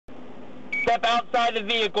Step outside the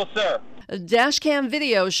vehicle, sir. A dashcam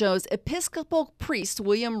video shows Episcopal priest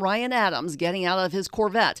William Ryan Adams getting out of his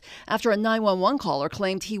Corvette after a 911 caller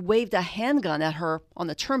claimed he waved a handgun at her on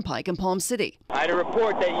the turnpike in Palm City. I had a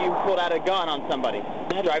report that you pulled out a gun on somebody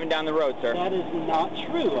driving down the road, sir. That is not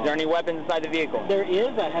true. Is there any weapons inside the vehicle? There is.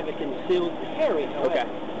 I have a concealed carry.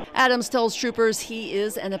 Okay. Adams tells troopers he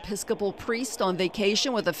is an Episcopal priest on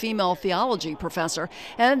vacation with a female theology professor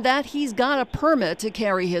and that he's got a permit to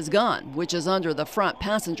carry his gun, which is under the front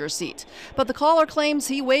passenger seat. But the caller claims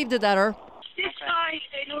he waved it at her. This guy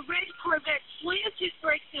in a red Corvette slammed his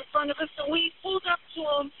brakes in front of us, so we pulled up to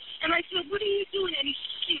him, and I said, "What are you doing?" And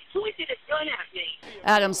he pointed a gun at me.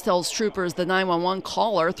 Adams tells troopers the 911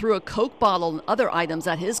 caller threw a Coke bottle and other items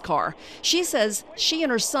at his car. She says she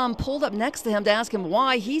and her son pulled up next to him to ask him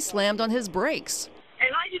why he slammed on his brakes. And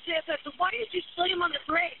I just asked, I said, "Why did you slam on the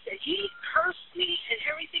brakes?" And he cursed me and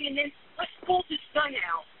everything, and then pulled his gun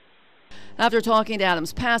out. After talking to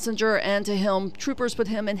Adams' passenger and to him, troopers put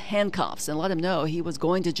him in handcuffs and let him know he was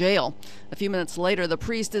going to jail. A few minutes later, the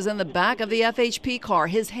priest is in the back of the FHP car,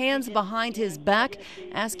 his hands behind his back,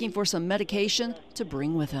 asking for some medication to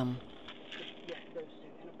bring with him.